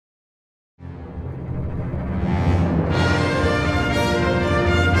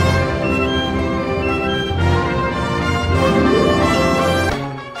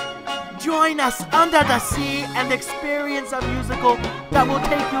us under the sea and experience a musical that will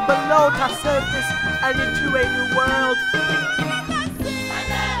take you below the surface and into a new world.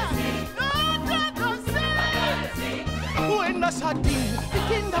 When the sardine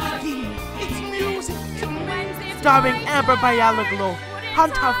begin to begin, it's music to me. Starring Amber Bialaglo,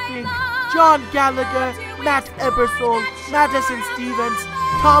 Hunter Fink, John Gallagher, Matt Ebersole, Madison Stevens,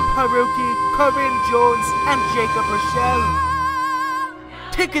 Tom Perucci, Corinne Jones, and Jacob Rochelle.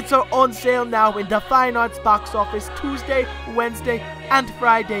 Tickets are on sale now in the Fine Arts box office Tuesday, Wednesday, and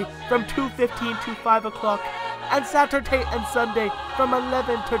Friday from 2:15 to 5 o'clock, and Saturday and Sunday from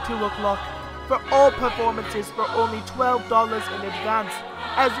 11 to 2 o'clock. For all performances for only $12 in advance,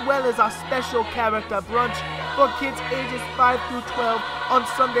 as well as our special character brunch for kids ages 5 through 12 on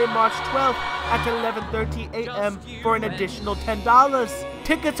Sunday, March 12th at 11:30 a.m. for an additional $10.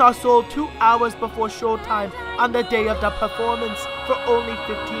 Tickets are sold 2 hours before showtime on the day of the performance for only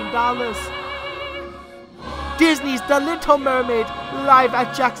 $15. Disney's The Little Mermaid live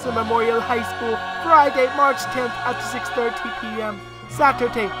at Jackson Memorial High School Friday, March 10th at 6:30 p.m.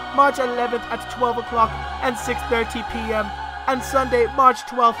 Saturday, March 11th at 12 o'clock and 6:30 p.m. and Sunday, March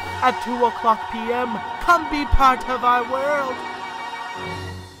 12th at 2 o'clock p.m. Come be part of our world.